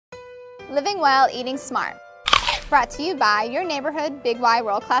Living Well, Eating Smart. Brought to you by your neighborhood Big Y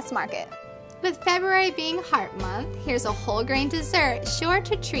World Class Market. With February being Heart Month, here's a whole grain dessert sure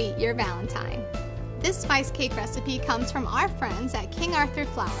to treat your Valentine. This spice cake recipe comes from our friends at King Arthur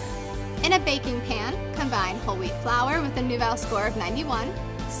Flour. In a baking pan, combine whole wheat flour with a Nouvelle score of 91,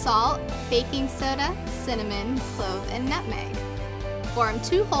 salt, baking soda, cinnamon, clove, and nutmeg. Form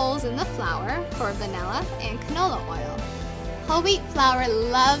 2 holes in the flour for vanilla and canola oil. Whole wheat flour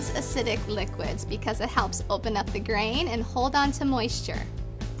loves acidic liquids because it helps open up the grain and hold on to moisture.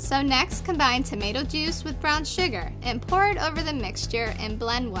 So next, combine tomato juice with brown sugar and pour it over the mixture and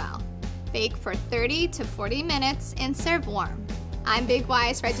blend well. Bake for 30 to 40 minutes and serve warm. I'm Big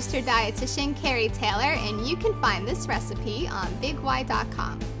Y's registered dietitian, Carrie Taylor, and you can find this recipe on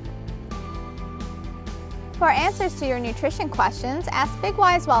BigY.com. For answers to your nutrition questions, ask Big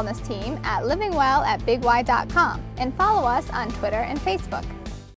Y's wellness team at livingwell@bigY.com and follow us on Twitter and Facebook.